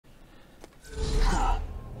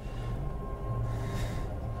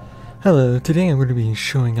Hello, today I'm going to be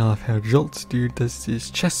showing off how Joltzdude does this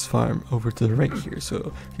chest farm over to the right here.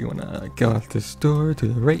 So if you want to go out this door to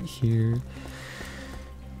the right here,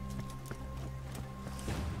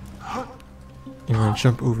 you want to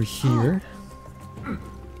jump over here.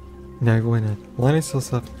 Now you're going to line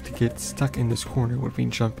ourselves up to get stuck in this corner where we can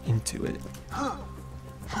jump into it.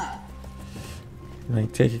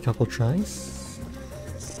 Might take a couple tries.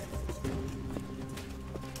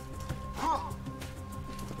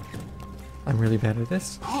 I'm really bad at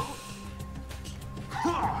this.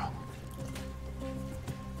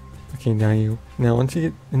 Okay, now once you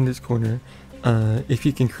get in this corner, if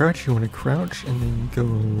you can crouch, you want to crouch and then go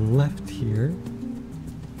left here,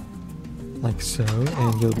 like so,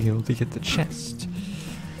 and you'll be able to get the chest.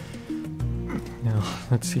 Now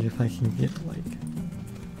let's see if I can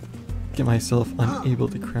get myself unable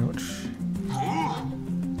to crouch.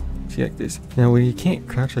 See, like this. Now when you can't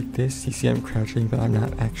crouch like this, you see I'm crouching but I'm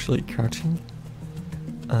not actually crouching.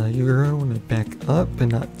 You're going to want to back up but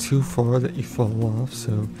not too far that you fall off,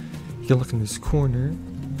 so you can look in this corner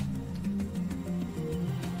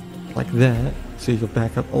like that, so you can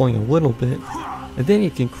back up only a little bit, and then you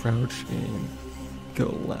can crouch and go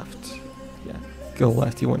left. Yeah, go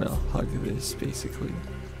left. You want to hug this basically,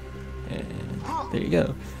 and there you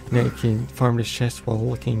go. Now you can farm this chest while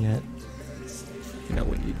looking at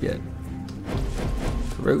what you get.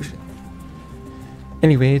 Corrosion.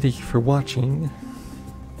 Anyway, thank you for watching.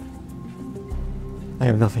 I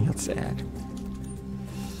have nothing else to add.